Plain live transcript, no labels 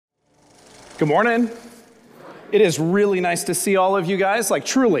Good morning. It is really nice to see all of you guys, like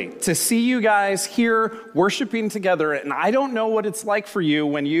truly, to see you guys here worshiping together. And I don't know what it's like for you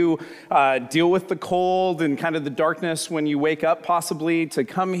when you deal with the cold and kind of the darkness when you wake up, possibly, to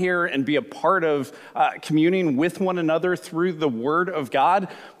come here and be a part of communing with one another through the Word of God.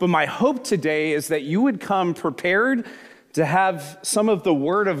 But my hope today is that you would come prepared to have some of the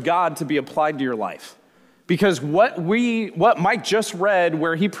Word of God to be applied to your life. Because what Mike just read,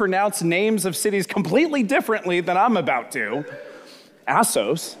 where he pronounced names of cities completely differently than I'm about to,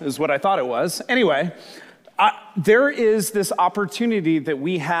 Assos is what I thought it was. Anyway, there is this opportunity that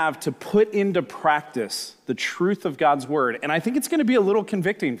we have to put into practice the truth of God's word. And I think it's going to be a little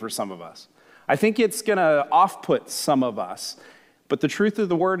convicting for some of us. I think it's going to off-put some of us. But the truth of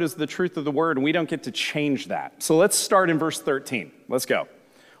the word is the truth of the word, and we don't get to change that. So let's start in verse 13. Let's go.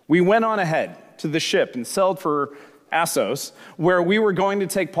 We went on ahead to the ship and sailed for Assos, where we were going to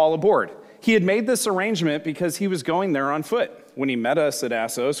take Paul aboard. He had made this arrangement because he was going there on foot. When he met us at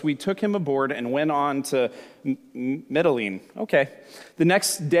Assos, we took him aboard and went on to Mytilene. Okay. The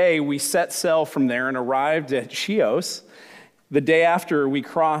next day, we set sail from there and arrived at Chios. The day after, we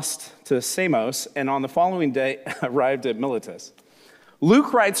crossed to Samos, and on the following day, arrived at Miletus.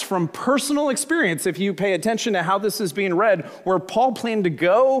 Luke writes from personal experience, if you pay attention to how this is being read, where Paul planned to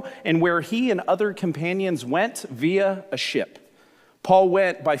go and where he and other companions went via a ship. Paul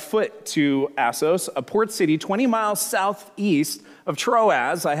went by foot to Assos, a port city 20 miles southeast of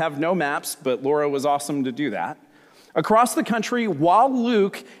Troas. I have no maps, but Laura was awesome to do that. Across the country, while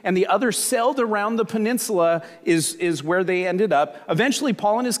Luke and the others sailed around the peninsula is where they ended up. Eventually,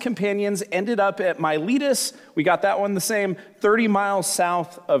 Paul and his companions ended up at Miletus. We got that one the same, 30 miles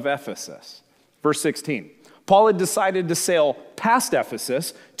south of Ephesus. Verse 16. Paul had decided to sail past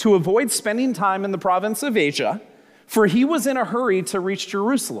Ephesus to avoid spending time in the province of Asia, for he was in a hurry to reach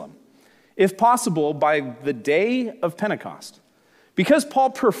Jerusalem, if possible, by the day of Pentecost. Because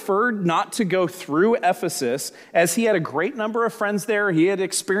Paul preferred not to go through Ephesus, as he had a great number of friends there, he had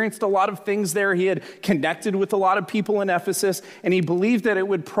experienced a lot of things there, he had connected with a lot of people in Ephesus, and he believed that it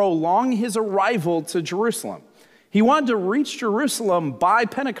would prolong his arrival to Jerusalem. He wanted to reach Jerusalem by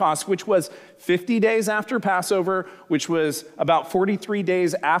Pentecost, which was 50 days after Passover, which was about 43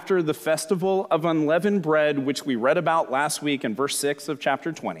 days after the festival of unleavened bread, which we read about last week in verse 6 of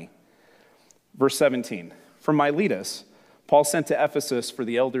chapter 20. Verse 17, from Miletus, Paul sent to Ephesus for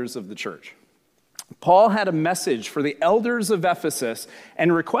the elders of the church. Paul had a message for the elders of Ephesus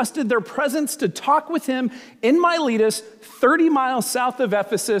and requested their presence to talk with him in Miletus, 30 miles south of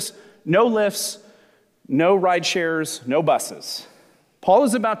Ephesus. No lifts, no ride shares, no buses. Paul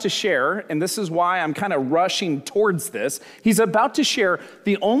is about to share, and this is why I'm kind of rushing towards this. He's about to share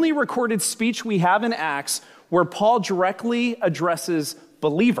the only recorded speech we have in Acts where Paul directly addresses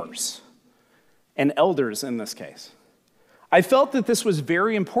believers and elders in this case. I felt that this was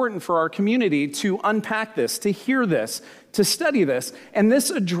very important for our community to unpack this, to hear this, to study this. And this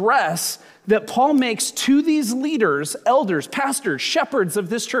address that Paul makes to these leaders, elders, pastors, shepherds of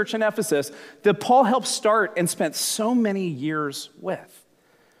this church in Ephesus, that Paul helped start and spent so many years with.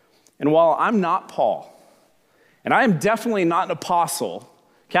 And while I'm not Paul, and I am definitely not an apostle,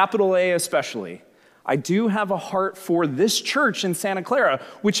 capital A especially, I do have a heart for this church in Santa Clara,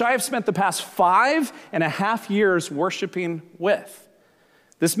 which I have spent the past 5.5 years worshiping with.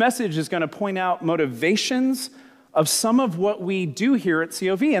 This message is going to point out motivations of some of what we do here at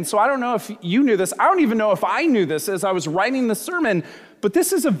COV. And so I don't know if you knew this. I don't even know if I knew this as I was writing the sermon, but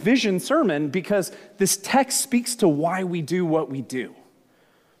this is a vision sermon because this text speaks to why we do what we do.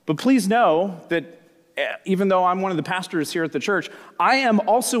 But please know that even though I'm one of the pastors here at the church, I am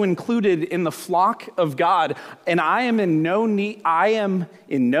also included in the flock of God, and I am in no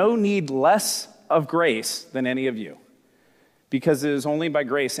need less of grace than any of you, because it is only by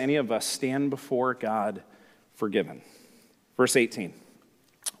grace any of us stand before God forgiven. Verse 18,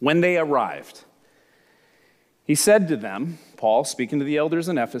 when they arrived, he said to them, Paul, speaking to the elders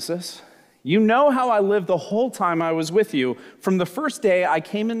in Ephesus, you know how I lived the whole time I was with you, from the first day I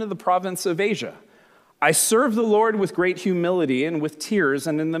came into the province of Asia. I served the Lord with great humility and with tears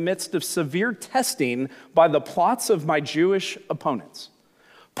and in the midst of severe testing by the plots of my Jewish opponents.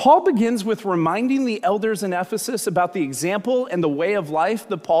 Paul begins with reminding the elders in Ephesus about the example and the way of life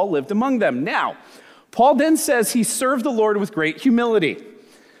that Paul lived among them. Now, Paul then says he served the Lord with great humility.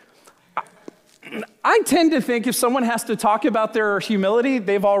 I tend to think if someone has to talk about their humility,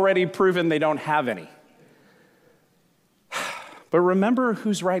 they've already proven they don't have any. But remember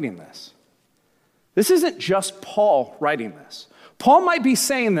who's writing this. This isn't just Paul writing this. Paul might be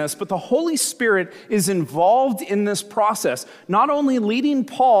saying this, but the Holy Spirit is involved in this process, not only leading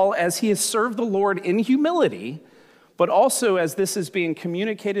Paul as he has served the Lord in humility, but also as this is being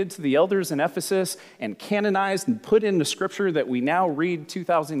communicated to the elders in Ephesus and canonized and put into Scripture that we now read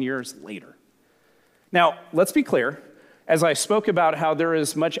 2,000 years later. Now, let's be clear. As I spoke about how there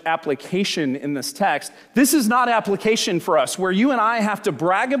is much application in this text, this is not application for us where you and I have to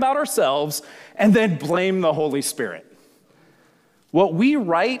brag about ourselves and then blame the Holy Spirit. What we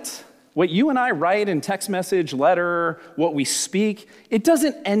write, what you and I write in text message, letter, what we speak, it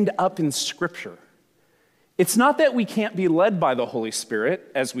doesn't end up in Scripture. It's not that we can't be led by the Holy Spirit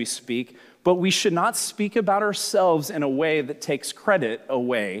as we speak, but we should not speak about ourselves in a way that takes credit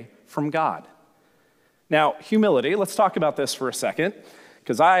away from God. Now, humility, let's talk about this for a second,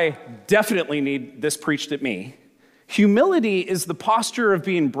 because I definitely need this preached at me. Humility is the posture of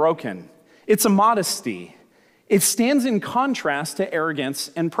being broken. It's a modesty. It stands in contrast to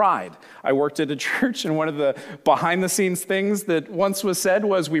arrogance and pride. I worked at a church, and one of the behind-the-scenes things that once was said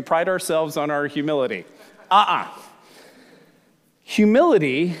was, we pride ourselves on our humility.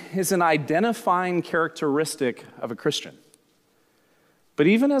 Humility is an identifying characteristic of a Christian. But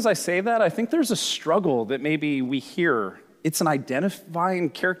even as I say that, I think there's a struggle that maybe we hear. It's an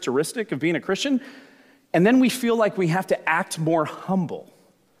identifying characteristic of being a Christian, and then we feel like we have to act more humble.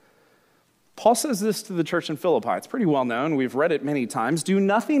 Paul says this to the church in Philippi. It's pretty well known. We've read it many times. Do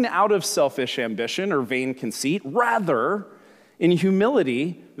nothing out of selfish ambition or vain conceit. Rather, in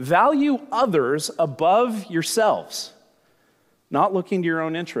humility, value others above yourselves, not looking to your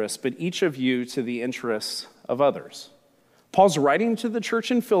own interests, but each of you to the interests of others. Paul's writing to the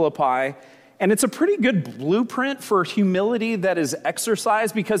church in Philippi, and it's a pretty good blueprint for humility that is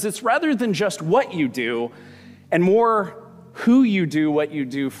exercised because it's rather than just what you do and more who you do what you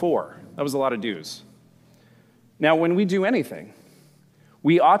do for. That was a lot of do's. Now, when we do anything,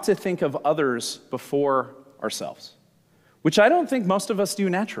 we ought to think of others before ourselves, which I don't think most of us do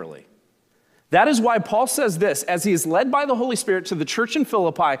naturally. That is why Paul says this as he is led by the Holy Spirit to the church in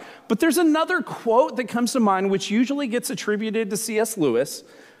Philippi. But there's another quote that comes to mind, which usually gets attributed to C.S. Lewis,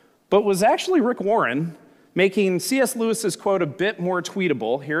 but was actually Rick Warren, making C.S. Lewis's quote a bit more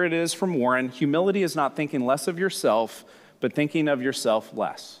tweetable. Here it is from Warren: humility is not thinking less of yourself, but thinking of yourself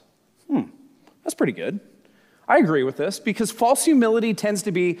less. That's pretty good. I agree with this because false humility tends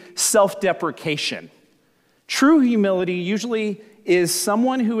to be self-deprecation. True humility usually is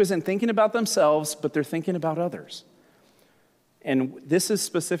someone who isn't thinking about themselves, but they're thinking about others. And this is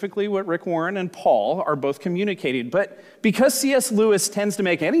specifically what Rick Warren and Paul are both communicating. But because C.S. Lewis tends to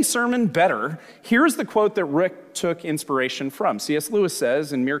make any sermon better, here's the quote that Rick took inspiration from. C.S. Lewis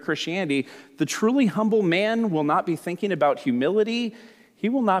says in Mere Christianity, "The truly humble man will not be thinking about humility. He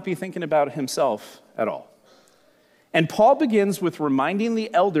will not be thinking about himself at all." And Paul begins with reminding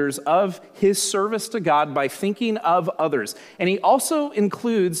the elders of his service to God by thinking of others. And he also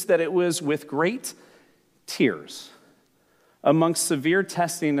includes that it was with great tears amongst severe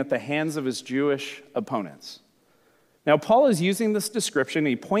testing at the hands of his Jewish opponents. Now, Paul is using this description.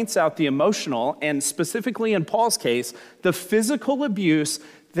 He points out the emotional, and specifically in Paul's case, the physical abuse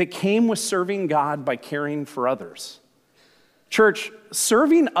that came with serving God by caring for others. Church,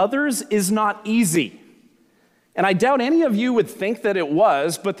 serving others is not easy. And I doubt any of you would think that it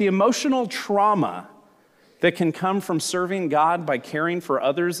was, but the emotional trauma that can come from serving God by caring for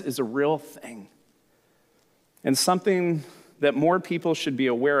others is a real thing. And something that more people should be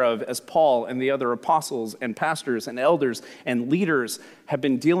aware of, as Paul and the other apostles and pastors and elders and leaders have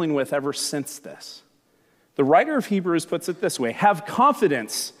been dealing with ever since this. The writer of Hebrews puts it this way: have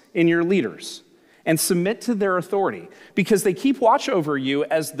confidence in your leaders and submit to their authority, because they keep watch over you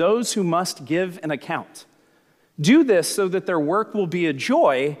as those who must give an account. Do this so that their work will be a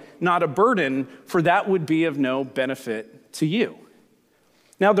joy, not a burden, for that would be of no benefit to you.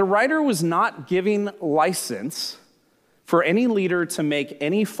 Now, the writer was not giving license for any leader to make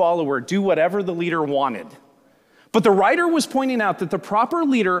any follower do whatever the leader wanted. But the writer was pointing out that the proper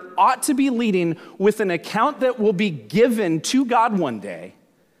leader ought to be leading with an account that will be given to God one day,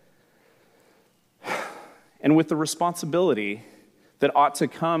 and with the responsibility that ought to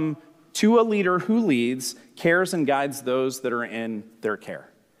come to a leader who leads, cares, and guides those that are in their care.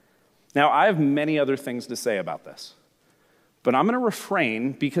 Now, I have many other things to say about this, but I'm going to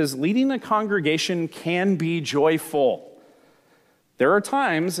refrain because leading a congregation can be joyful. There are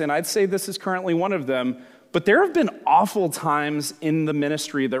times, and I'd say this is currently one of them, but there have been awful times in the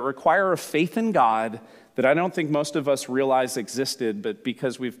ministry that require a faith in God that I don't think most of us realize existed, but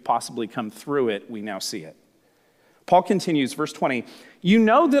because we've possibly come through it, we now see it. Paul continues, verse 20, "You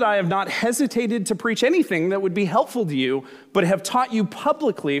know that I have not hesitated to preach anything that would be helpful to you, but have taught you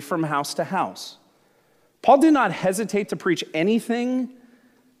publicly from house to house." Paul did not hesitate to preach anything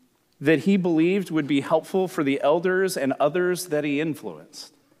that he believed would be helpful for the elders and others that he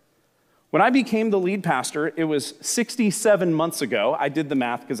influenced. When I became the lead pastor, it was 67 months ago. I did the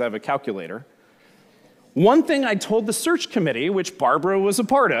math because I have a calculator. One thing I told the search committee, which Barbara was a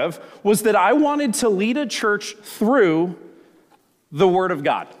part of, was that I wanted to lead a church through the Word of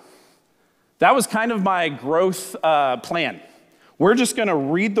God. That was kind of my growth plan. We're just going to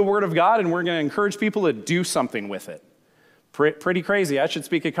read the Word of God, and we're going to encourage people to do something with it. Pretty crazy. I should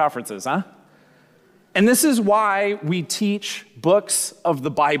speak at conferences, huh? And this is why we teach books of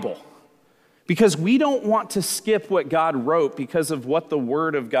the Bible. Because we don't want to skip what God wrote because of what the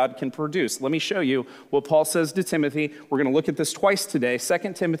Word of God can produce. Let me show you what Paul says to Timothy. We're going to look at this twice today.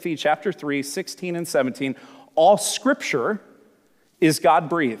 2 Timothy chapter 3, 16 and 17. All Scripture is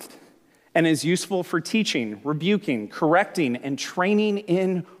God-breathed and is useful for teaching, rebuking, correcting, and training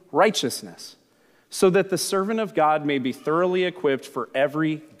in righteousness, so that the servant of God may be thoroughly equipped for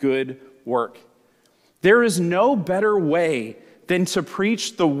every good work. There is no better way than to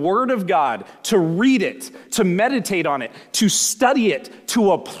preach the Word of God, to read it, to meditate on it, to study it,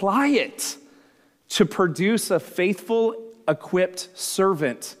 to apply it, to produce a faithful, equipped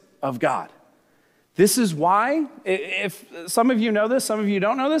servant of God. This is why, if some of you know this, some of you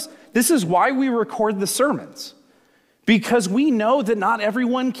don't know this is why we record the sermons. Because we know that not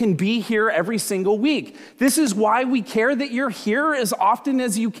everyone can be here every single week. This is why we care that you're here as often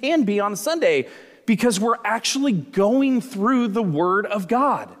as you can be on Sunday, because we're actually going through the Word of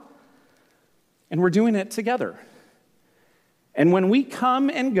God. And we're doing it together. And when we come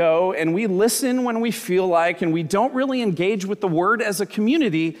and go and we listen when we feel like, and we don't really engage with the Word as a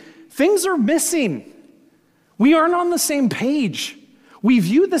community, things are missing. We aren't on the same page. We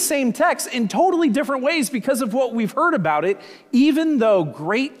view the same text in totally different ways because of what we've heard about it, even though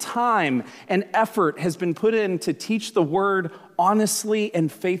great time and effort has been put in to teach the Word honestly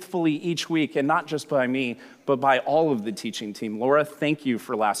and faithfully each week, and not just by me, but by all of the teaching team. Laura, thank you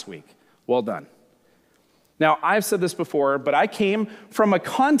for last week. Well done. Now, I've said this before, but I came from a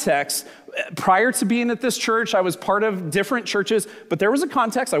context, prior to being at this church, I was part of different churches, but there was a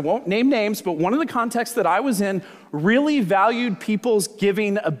context, I won't name names, but one of the contexts that I was in really valued people's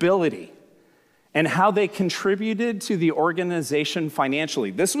giving ability and how they contributed to the organization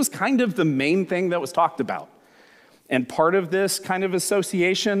financially. This was kind of the main thing that was talked about. And part of this kind of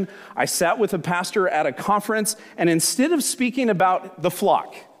association, I sat with a pastor at a conference, and instead of speaking about the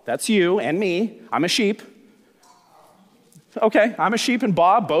flock, that's you and me, I'm a sheep. Okay, I'm a sheep and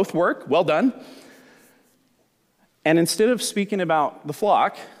Bob, both work, well done. And instead of speaking about the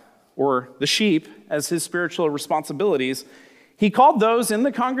flock or the sheep as his spiritual responsibilities, he called those in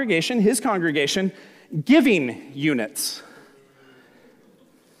the congregation, his congregation, giving units.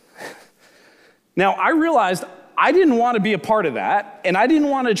 Now, I realized I didn't want to be a part of that, and I didn't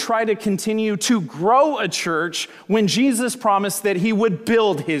want to try to continue to grow a church when Jesus promised that he would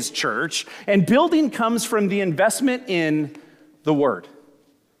build his church, and building comes from the investment in the Word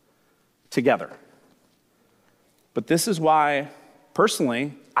together. But this is why,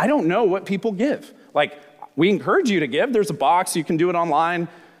 personally, I don't know what people give. Like, we encourage you to give. There's a box. You can do it online.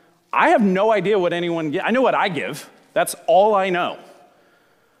 I have no idea what anyone gives. I know what I give. That's all I know.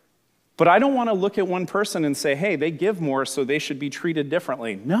 But I don't want to look at one person and say, hey, they give more, so they should be treated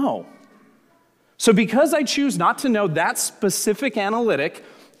differently. No. So because I choose not to know that specific analytic,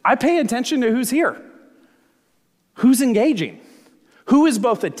 I pay attention to who's here, who's engaging, who is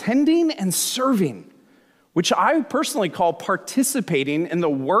both attending and serving, which I personally call participating in the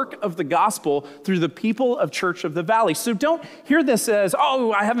work of the gospel through the people of Church of the Valley. So don't hear this as,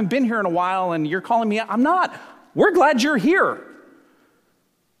 oh, I haven't been here in a while and you're calling me out. I'm not. We're glad you're here.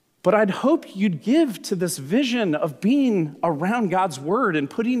 But I'd hope you'd give to this vision of being around God's Word and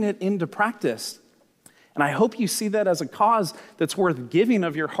putting it into practice. And I hope you see that as a cause that's worth giving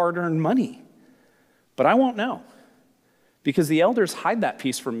of your hard-earned money. But I won't know, because the elders hide that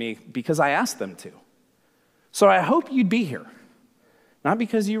piece from me because I asked them to. So I hope you'd be here, not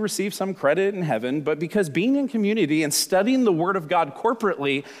because you receive some credit in heaven, but because being in community and studying the Word of God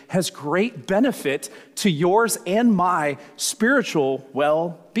corporately has great benefit to yours and my spiritual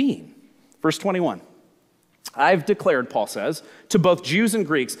well-being. Verse 21, I've declared, Paul says, to both Jews and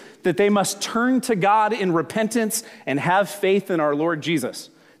Greeks that they must turn to God in repentance and have faith in our Lord Jesus.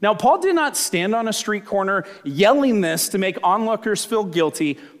 Now, Paul did not stand on a street corner yelling this to make onlookers feel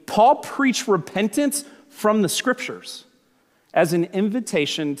guilty. Paul preached repentance from the Scriptures as an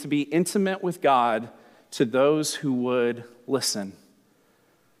invitation to be intimate with God to those who would listen.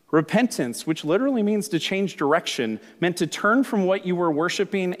 Repentance, which literally means to change direction, meant to turn from what you were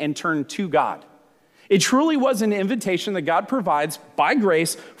worshiping and turn to God. It truly was an invitation that God provides by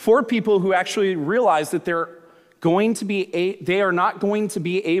grace for people who actually realize that they are not going to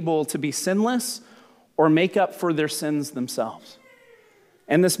be able to be sinless or make up for their sins themselves.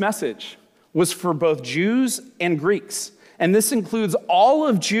 And this message was for both Jews and Greeks. And this includes all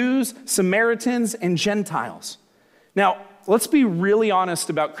of Jews, Samaritans, and Gentiles. Now, let's be really honest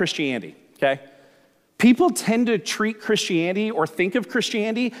about Christianity, okay? People tend to treat Christianity or think of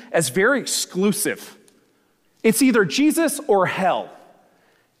Christianity as very exclusive. It's either Jesus or hell.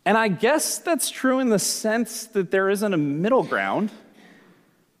 And I guess that's true in the sense that there isn't a middle ground.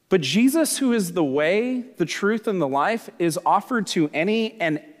 But Jesus, who is the way, the truth, and the life, is offered to any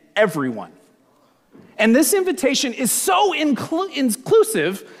and everyone. And this invitation is so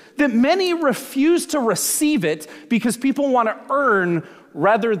inclusive that many refuse to receive it because people want to earn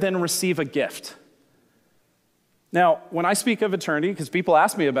rather than receive a gift. Now, when I speak of eternity, because people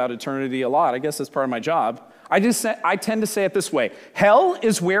ask me about eternity a lot, I guess that's part of my job, I tend to say it this way. Hell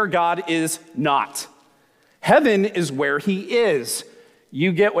is where God is not. Heaven is where he is.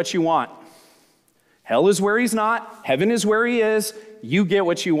 You get what you want. Hell is where he's not. Heaven is where he is. You get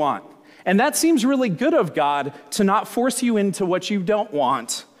what you want. And that seems really good of God to not force you into what you don't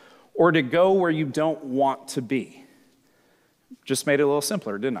want or to go where you don't want to be. Just made it a little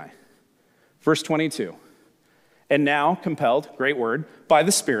simpler, didn't I? Verse 22. And now, compelled, great word, by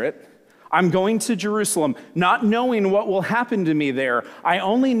the Spirit, I'm going to Jerusalem, not knowing what will happen to me there. I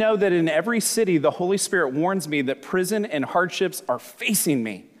only know that in every city, the Holy Spirit warns me that prison and hardships are facing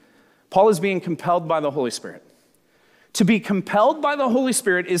me. Paul is being compelled by the Holy Spirit. To be compelled by the Holy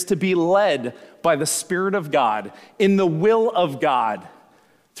Spirit is to be led by the Spirit of God in the will of God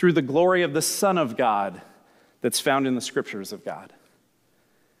through the glory of the Son of God that's found in the scriptures of God.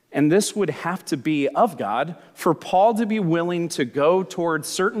 And this would have to be of God for Paul to be willing to go towards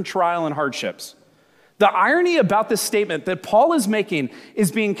certain trial and hardships. The irony about this statement that Paul is making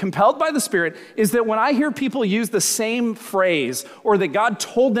is being compelled by the Spirit is that when I hear people use the same phrase or that God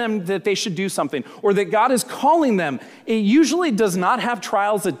told them that they should do something or that God is calling them, it usually does not have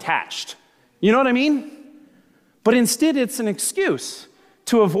trials attached. You know what I mean? But instead it's an excuse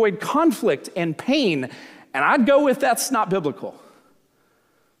to avoid conflict and pain. And I'd go with that's not biblical.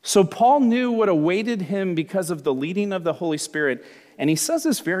 So Paul knew what awaited him because of the leading of the Holy Spirit. And he says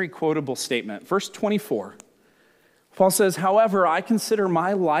this very quotable statement, verse 24. Paul says, however, I consider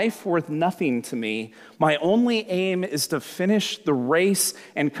my life worth nothing to me. My only aim is to finish the race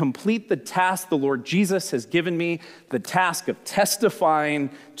and complete the task the Lord Jesus has given me, the task of testifying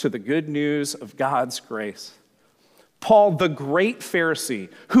to the good news of God's grace. Paul, the great Pharisee,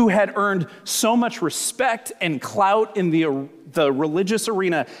 who had earned so much respect and clout in the religious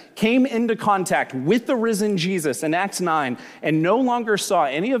arena, came into contact with the risen Jesus in Acts 9 and no longer saw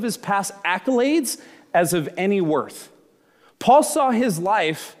any of his past accolades as of any worth. Paul saw his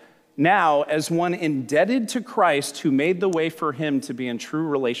life now as one indebted to Christ who made the way for him to be in true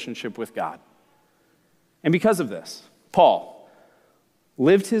relationship with God. And because of this, Paul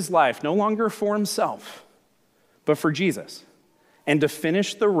lived his life no longer for himself, but for Jesus, and to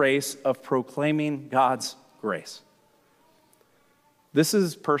finish the race of proclaiming God's grace. This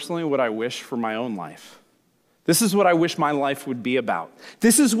is personally what I wish for my own life. This is what I wish my life would be about.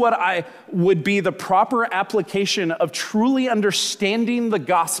 This is what I would be the proper application of truly understanding the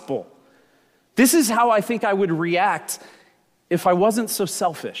gospel. This is how I think I would react if I wasn't so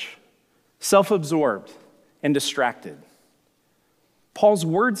selfish, self-absorbed, and distracted. Paul's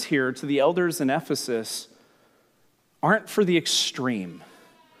words here to the elders in Ephesus aren't for the extreme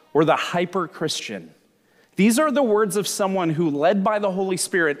or the hyper-Christian. These are the words of someone who, led by the Holy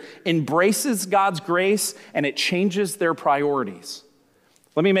Spirit, embraces God's grace and it changes their priorities.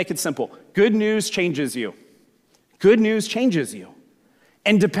 Let me make it simple. Good news changes you. Good news changes you.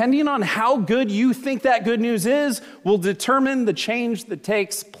 And depending on how good you think that good news is, will determine the change that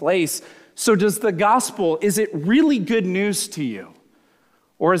takes place. So does the gospel, is it really good news to you?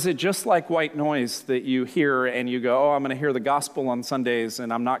 Or is it just like white noise that you hear and you go, oh, I'm going to hear the gospel on Sundays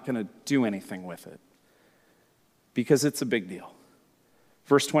and I'm not going to do anything with it? Because it's a big deal.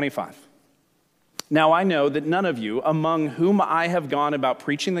 Verse 25. Now I know that none of you among whom I have gone about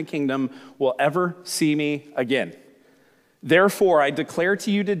preaching the kingdom will ever see me again. Therefore, I declare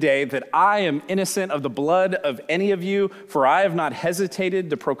to you today that I am innocent of the blood of any of you, for I have not hesitated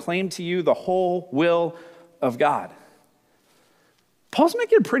to proclaim to you the whole will of God. Paul's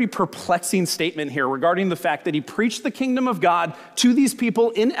making a pretty perplexing statement here regarding the fact that he preached the kingdom of God to these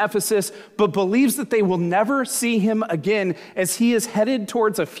people in Ephesus, but believes that they will never see him again as he is headed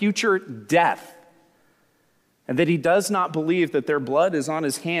towards a future death. And that he does not believe that their blood is on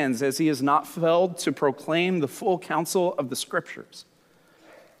his hands as he is not failed to proclaim the full counsel of the scriptures.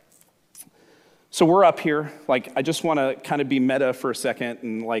 So we're up here, I just want to kind of be meta for a second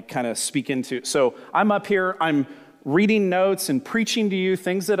and kind of speak into. So I'm up here, I'm reading notes and preaching to you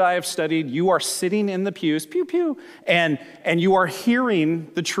things that I have studied. You are sitting in the pews, pew, pew, and you are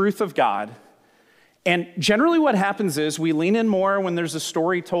hearing the truth of God. And generally what happens is we lean in more when there's a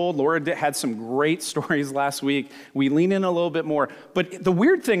story told. Laura had some great stories last week. We lean in a little bit more. But the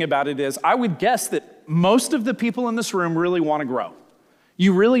weird thing about it is I would guess that most of the people in this room really want to grow.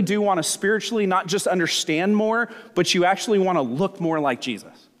 You really do want to spiritually not just understand more, but you actually want to look more like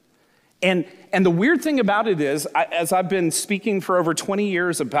Jesus. And the weird thing about it is, as I've been speaking for over 20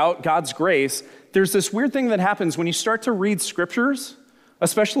 years about God's grace, there's this weird thing that happens when you start to read scriptures,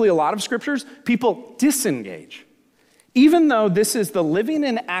 especially a lot of scriptures, people disengage. Even though this is the living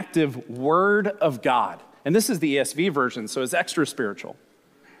and active word of God. And this is the ESV version, so it's extra spiritual.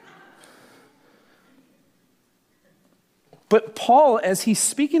 But Paul, as he's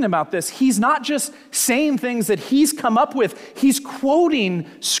speaking about this, he's not just saying things that he's come up with. He's quoting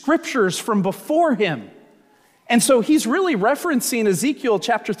scriptures from before him. And so he's really referencing Ezekiel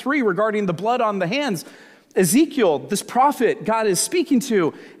chapter 3 regarding the blood on the hands. Ezekiel, this prophet God is speaking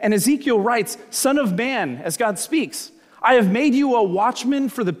to, and Ezekiel writes, "Son of man," as God speaks, "I have made you a watchman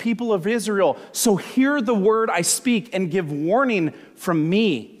for the people of Israel. So hear the word I speak and give warning from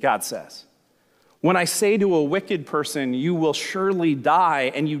me," God says. "When I say to a wicked person, you will surely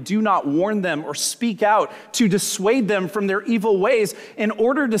die, and you do not warn them or speak out to dissuade them from their evil ways in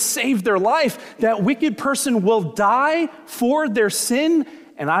order to save their life, that wicked person will die for their sin,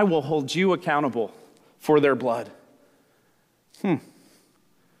 and I will hold you accountable for their blood." So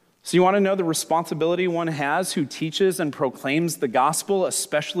you want to know the responsibility one has who teaches and proclaims the gospel,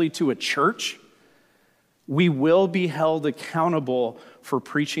 especially to a church? We will be held accountable for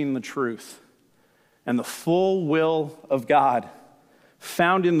preaching the truth and the full will of God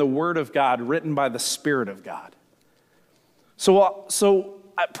found in the word of God written by the Spirit of God. So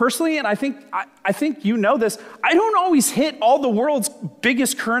personally, and I think you know this, I don't always hit all the world's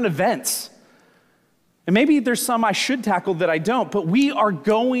biggest current events. And maybe there's some I should tackle that I don't, but we are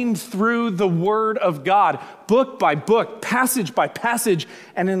going through the Word of God, book by book, passage by passage,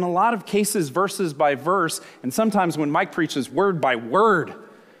 and in a lot of cases, verses by verse, and sometimes when Mike preaches, word by word,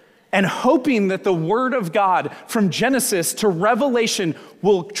 and hoping that the Word of God from Genesis to Revelation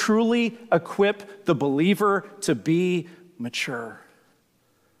will truly equip the believer to be mature.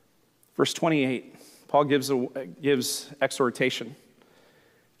 Verse 28, Paul gives exhortation.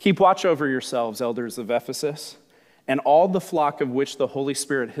 "Keep watch over yourselves, elders of Ephesus, and all the flock of which the Holy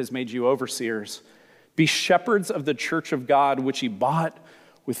Spirit has made you overseers. Be shepherds of the church of God, which he bought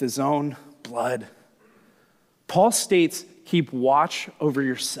with his own blood." Paul states, keep watch over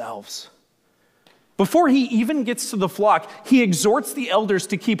yourselves. Before he even gets to the flock, he exhorts the elders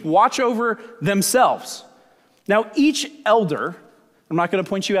to keep watch over themselves. Now, each elder, I'm not going to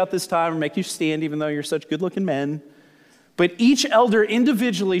point you out this time or make you stand, even though you're such good-looking men, but each elder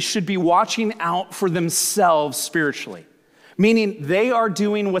individually should be watching out for themselves spiritually, meaning they are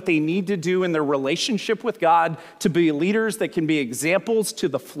doing what they need to do in their relationship with God to be leaders that can be examples to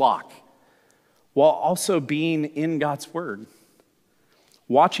the flock, while also being in God's word,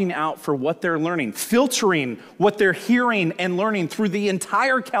 watching out for what they're learning, filtering what they're hearing and learning through the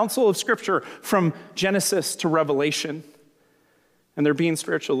entire counsel of Scripture from Genesis to Revelation. And they're being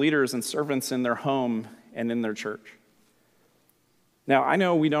spiritual leaders and servants in their home and in their church. Now, I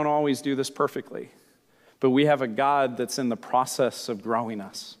know we don't always do this perfectly, but we have a God that's in the process of growing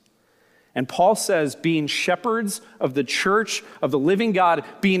us. And Paul says being shepherds of the church of the living God,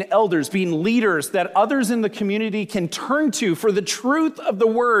 being elders, being leaders that others in the community can turn to for the truth of the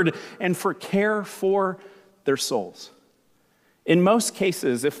word and for care for their souls. In most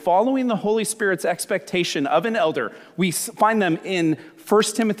cases, if following the Holy Spirit's expectation of an elder, we find them in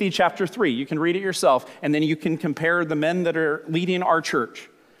 1 Timothy chapter 3. You can read it yourself, and then you can compare the men that are leading our church.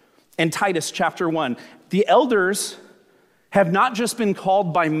 And Titus chapter 1. The elders have not just been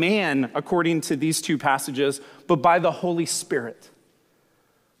called by man, according to these two passages, but by the Holy Spirit.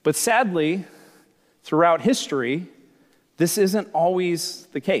 But sadly, throughout history, this isn't always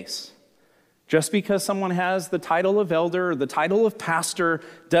the case. Just because someone has the title of elder or the title of pastor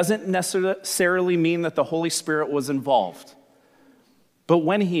doesn't necessarily mean that the Holy Spirit was involved. But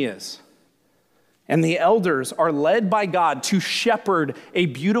when he is, And the elders are led by God to shepherd a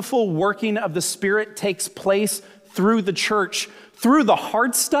beautiful working of the Spirit takes place through the church, through the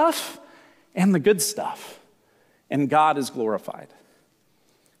hard stuff and the good stuff. And God is glorified.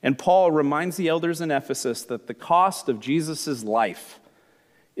 And Paul reminds the elders in Ephesus that the cost of Jesus' life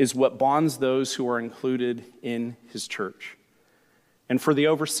is what bonds those who are included in his church. And for the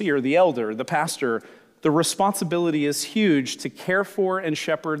overseer, the elder, the pastor, the responsibility is huge to care for and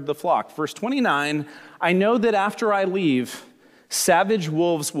shepherd the flock. Verse 29, I know that after I leave, savage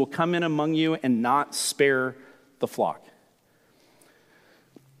wolves will come in among you and not spare the flock.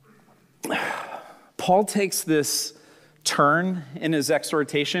 Paul takes this turn in his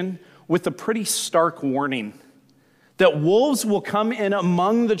exhortation with a pretty stark warning that wolves will come in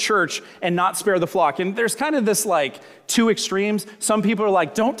among the church and not spare the flock. And there's kind of this two extremes. Some people are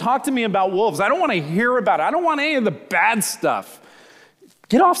like, don't talk to me about wolves. I don't want to hear about it. I don't want any of the bad stuff.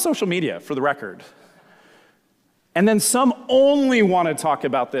 Get off social media, for the record. And then some only want to talk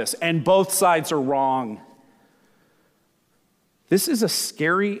about this, and both sides are wrong. This is a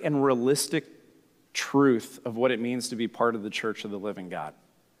scary and realistic truth of what it means to be part of the church of the living God.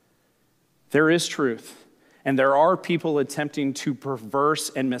 There is truth. And there are people attempting to perverse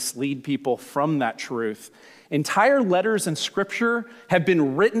and mislead people from that truth. Entire letters in Scripture have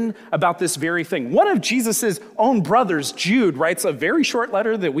been written about this very thing. One of Jesus' own brothers, Jude, writes a very short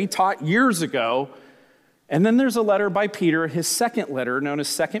letter that we taught years ago. And then there's a letter by Peter, his second letter, known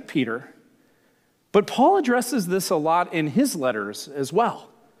as 2 Peter. But Paul addresses this a lot in his letters as well.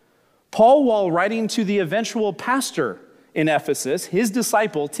 Paul, while writing to the eventual pastor in Ephesus, his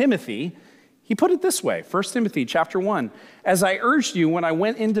disciple, Timothy, he put it this way, 1 Timothy chapter 1, as I urged you when I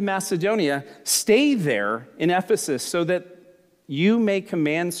went into Macedonia, stay there in Ephesus so that you may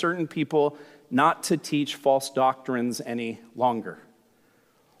command certain people not to teach false doctrines any longer,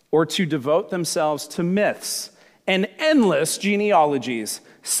 or to devote themselves to myths and endless genealogies.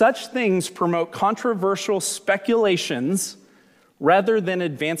 Such things promote controversial speculations rather than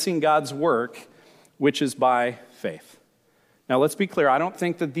advancing God's work, which is by faith. Now, let's be clear. I don't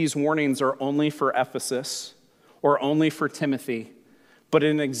think that these warnings are only for Ephesus or only for Timothy, but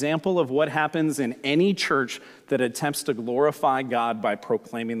an example of what happens in any church that attempts to glorify God by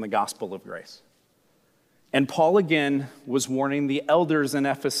proclaiming the gospel of grace. And Paul again was warning the elders in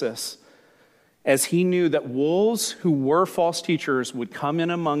Ephesus as he knew that wolves who were false teachers would come in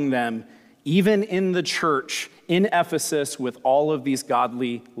among them, even in the church in Ephesus with all of these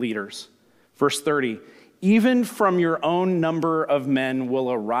godly leaders. Verse 30, even from your own number of men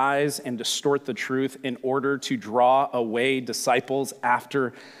will arise and distort the truth in order to draw away disciples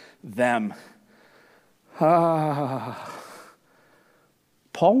after them. Paul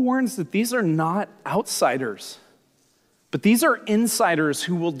warns that these are not outsiders, but these are insiders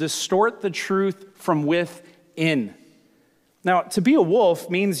who will distort the truth from within. Now, to be a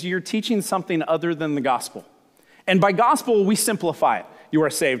wolf means you're teaching something other than the gospel. And by gospel, we simplify it. You are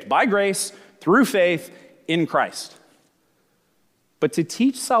saved by grace, through faith, in Christ. But to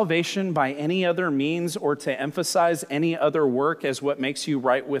teach salvation by any other means or to emphasize any other work as what makes you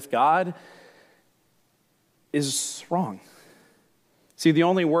right with God is wrong. See, the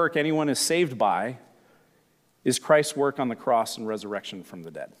only work anyone is saved by is Christ's work on the cross and resurrection from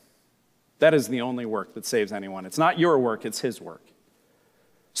the dead. That is the only work that saves anyone. It's not your work, it's his work.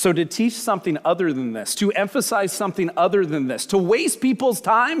 So to teach something other than this, to emphasize something other than this, to waste people's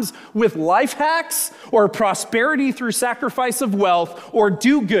times with life hacks or prosperity through sacrifice of wealth or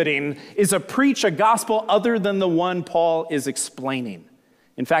do-gooding is to preach a gospel other than the one Paul is explaining.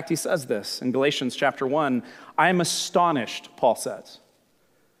 In fact, he says this in Galatians chapter 1, I am astonished, Paul says,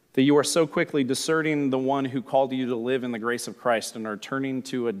 that you are so quickly deserting the one who called you to live in the grace of Christ and are turning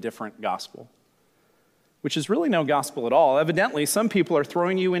to a different gospel, which is really no gospel at all. Evidently, some people are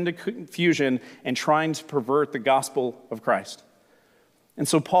throwing you into confusion and trying to pervert the gospel of Christ. And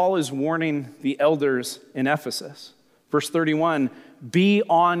so Paul is warning the elders in Ephesus. Verse 31, be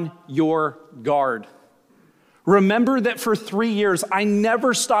on your guard. Remember that for 3 years, I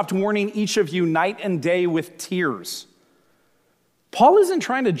never stopped warning each of you night and day with tears. Paul isn't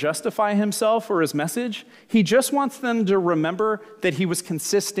trying to justify himself or his message. He just wants them to remember that he was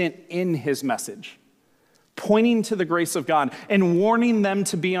consistent in his message, pointing to the grace of God and warning them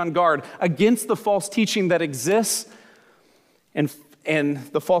to be on guard against the false teaching that exists and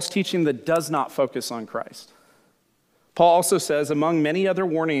the false teaching that does not focus on Christ. Paul also says, among many other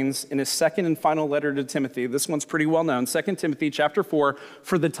warnings in his second and final letter to Timothy, this one's pretty well known, 2 Timothy chapter 4,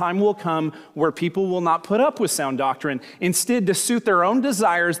 for the time will come where people will not put up with sound doctrine. Instead, to suit their own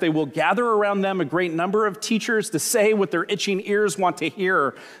desires, they will gather around them a great number of teachers to say what their itching ears want to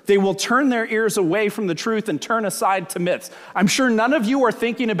hear. They will turn their ears away from the truth and turn aside to myths. I'm sure none of you are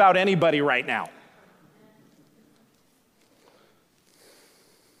thinking about anybody right now.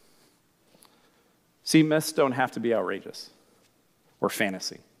 See, myths don't have to be outrageous or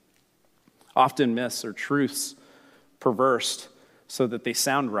fantasy. Often myths are truths perversed so that they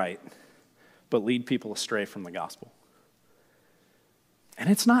sound right, but lead people astray from the gospel. And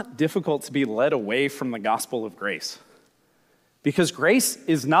it's not difficult to be led away from the gospel of grace, because grace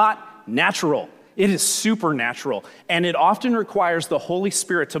is not natural. It is supernatural, and it often requires the Holy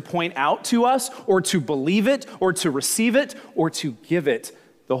Spirit to point out to us, or to believe it, or to receive it, or to give it.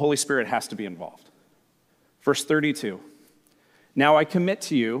 The Holy Spirit has to be involved. Verse 32, now I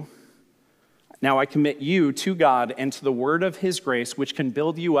commit you to God and to the word of his grace, which can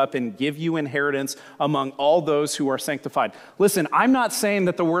build you up and give you inheritance among all those who are sanctified. Listen, I'm not saying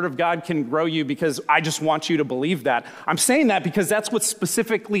that the word of God can grow you because I just want you to believe that. I'm saying that because that's what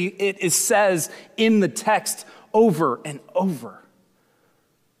specifically it says in the text over and over.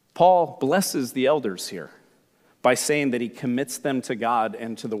 Paul blesses the elders here by saying that he commits them to God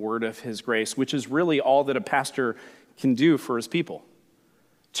and to the word of his grace, which is really all that a pastor can do for his people.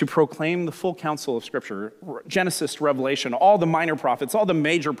 To proclaim the full counsel of Scripture, Genesis to Revelation, all the minor prophets, all the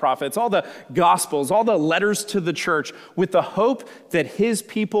major prophets, all the Gospels, all the letters to the church, with the hope that his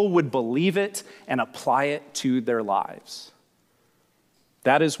people would believe it and apply it to their lives.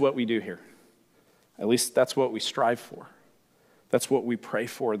 That is what we do here. At least that's what we strive for. That's what we pray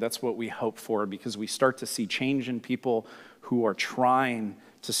for. That's what we hope for, because we start to see change in people who are trying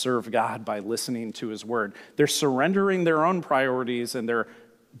to serve God by listening to his word. They're surrendering their own priorities, and they're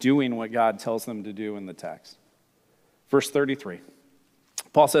doing what God tells them to do in the text. Verse 33,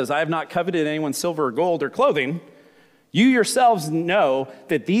 Paul says, I have not coveted anyone's silver or gold or clothing. You yourselves know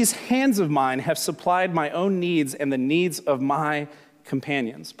that these hands of mine have supplied my own needs and the needs of my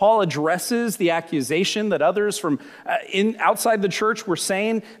companions. Paul addresses the accusation that others from outside the church were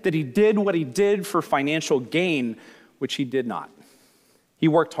saying that he did what he did for financial gain, which he did not. He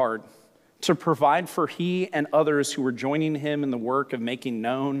worked hard to provide for he and others who were joining him in the work of making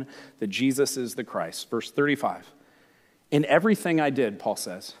known that Jesus is the Christ. Verse 35, in everything I did, Paul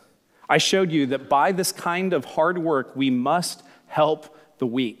says, I showed you that by this kind of hard work, we must help the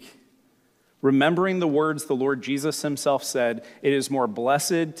weak. Remembering the words the Lord Jesus himself said, it is more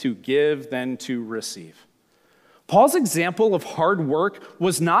blessed to give than to receive. Paul's example of hard work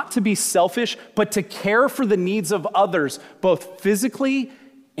was not to be selfish, but to care for the needs of others, both physically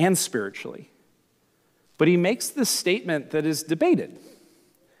and spiritually. But he makes this statement that is debated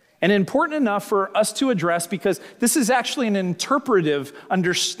and important enough for us to address, because this is actually an interpretive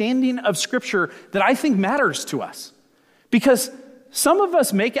understanding of Scripture that I think matters to us. Because some of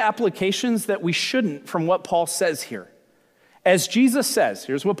us make applications that we shouldn't from what Paul says here. As Jesus says,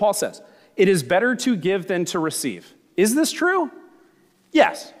 here's what Paul says, it is better to give than to receive. Is this true?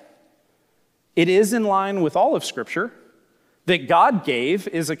 Yes. It is in line with all of Scripture. That God gave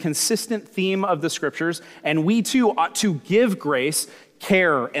is a consistent theme of the Scriptures, and we too ought to give grace,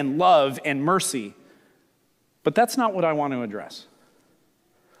 care, and love, and mercy. But that's not what I want to address.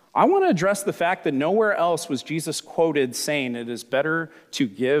 I want to address the fact that nowhere else was Jesus quoted saying it is better to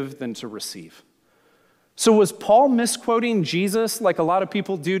give than to receive. So was Paul misquoting Jesus like a lot of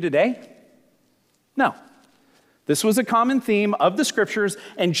people do today? No. This was a common theme of the Scriptures,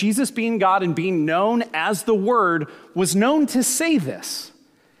 and Jesus, being God and being known as the Word, was known to say this.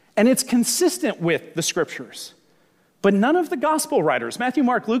 And it's consistent with the Scriptures. But none of the gospel writers, Matthew,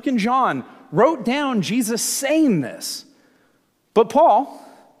 Mark, Luke, and John, wrote down Jesus saying this. But Paul,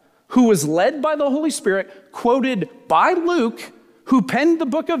 who was led by the Holy Spirit, quoted by Luke, who penned the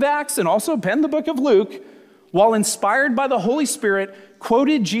book of Acts and also penned the book of Luke, while inspired by the Holy Spirit,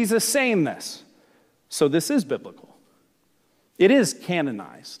 quoted Jesus saying this. So this is biblical. It is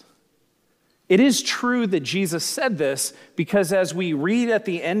canonized. It is true that Jesus said this, because as we read at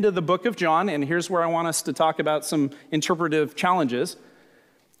the end of the book of John, and here's where I want us to talk about some interpretive challenges,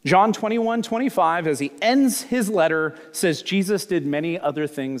 John 21:25, as he ends his letter, says Jesus did many other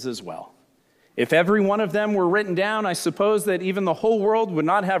things as well. If every one of them were written down, I suppose that even the whole world would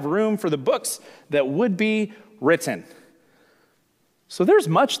not have room for the books that would be written. So there's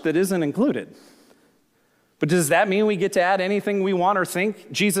much that isn't included. But does that mean we get to add anything we want or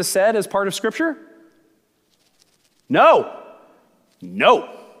think Jesus said as part of Scripture? No. No.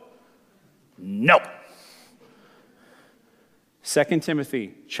 No. 2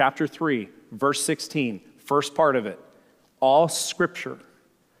 Timothy chapter 3, verse 16, first part of it. All scripture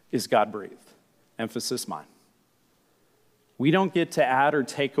is God-breathed. Emphasis mine. We don't get to add or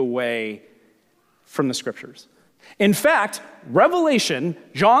take away from the scriptures. In fact, Revelation,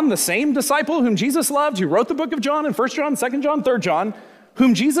 John, the same disciple whom Jesus loved, who wrote the book of John and 1 John, 2 John, 3 John,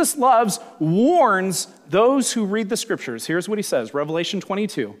 whom Jesus loves, warns those who read the scriptures. Here's what he says, Revelation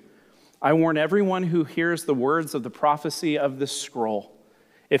 22. I warn everyone who hears the words of the prophecy of this scroll.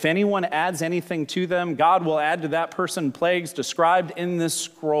 If anyone adds anything to them, God will add to that person plagues described in this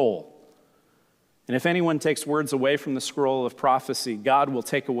scroll. And if anyone takes words away from the scroll of prophecy, God will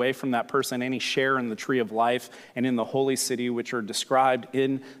take away from that person any share in the tree of life and in the holy city which are described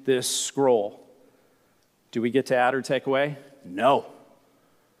in this scroll. Do we get to add or take away? No.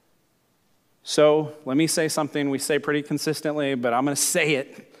 So let me say something we say pretty consistently, but I'm going to say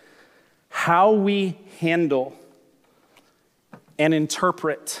it. How we handle and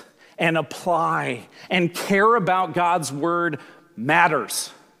interpret and apply and care about God's word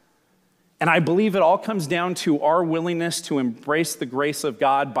matters. And I believe it all comes down to our willingness to embrace the grace of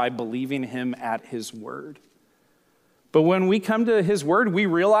God by believing him at his word. But when we come to his word, we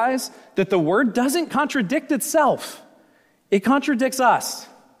realize that the word doesn't contradict itself. It contradicts us.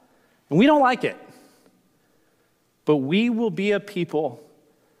 And we don't like it. But we will be a people,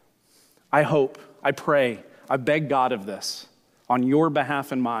 I hope, I pray, I beg God of this on your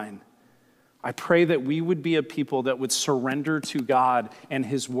behalf and mine. I pray that we would be a people that would surrender to God and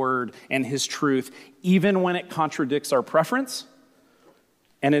his word and his truth, even when it contradicts our preference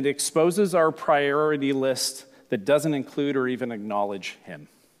and it exposes our priority list that doesn't include or even acknowledge him.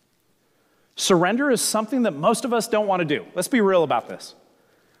 Surrender is something that most of us don't want to do. Let's be real about this.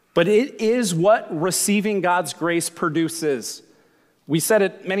 But it is what receiving God's grace produces. We said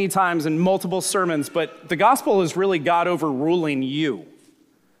it many times in multiple sermons, but the gospel is really God overruling you.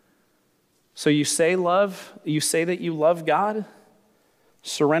 So you say that you love God,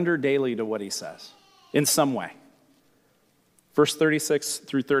 surrender daily to what he says in some way. Verse 36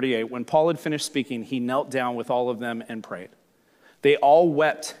 through 38, when Paul had finished speaking, he knelt down with all of them and prayed. They all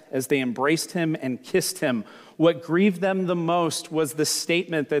wept as they embraced him and kissed him. What grieved them the most was the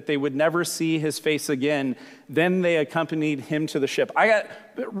statement that they would never see his face again. Then they accompanied him to the ship.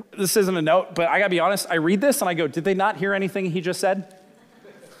 This isn't a note, but I gotta be honest, I read this and I go, did they not hear anything he just said?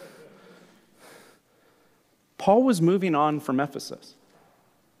 Paul was moving on from Ephesus,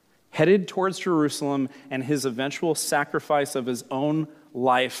 headed towards Jerusalem and his eventual sacrifice of his own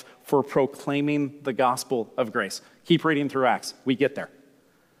life for proclaiming the gospel of grace. Keep reading through Acts. We get there.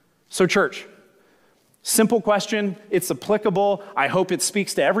 So church, simple question. It's applicable. I hope it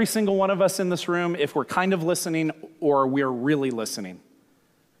speaks to every single one of us in this room if we're kind of listening or we're really listening.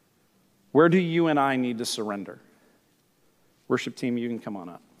 Where do you and I need to surrender? Worship team, you can come on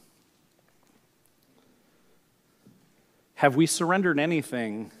up. Have we surrendered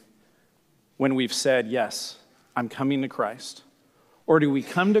anything when we've said, yes, I'm coming to Christ? Or do we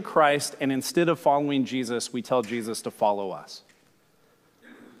come to Christ and instead of following Jesus, we tell Jesus to follow us?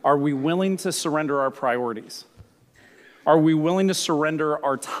 Are we willing to surrender our priorities? Are we willing to surrender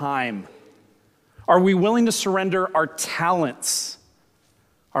our time? Are we willing to surrender our talents?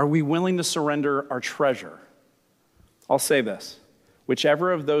 Are we willing to surrender our treasure? I'll say this.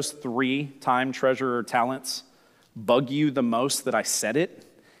 Whichever of those three, time, treasure, or talents, bug you the most that I said it,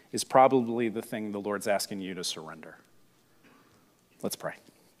 is probably the thing the Lord's asking you to surrender. Let's pray.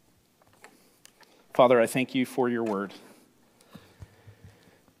 Father, I thank you for your word.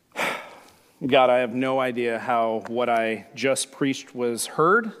 God, I have no idea how what I just preached was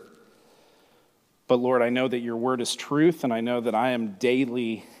heard, but Lord, I know that your word is truth, and I know that I am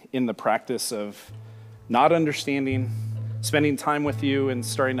daily in the practice of not understanding, spending time with you, and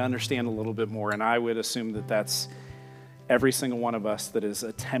starting to understand a little bit more, and I would assume that that's every single one of us that is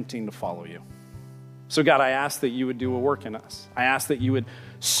attempting to follow you. So God, I ask that you would do a work in us. I ask that you would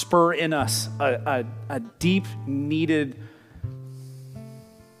spur in us a deep, needed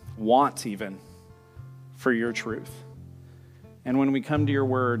want even for your truth. And when we come to your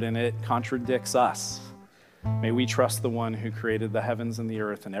word and it contradicts us, may we trust the one who created the heavens and the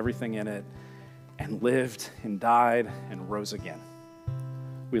earth and everything in it and lived and died and rose again.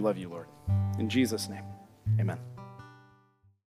 We love you, Lord. In Jesus' name, amen.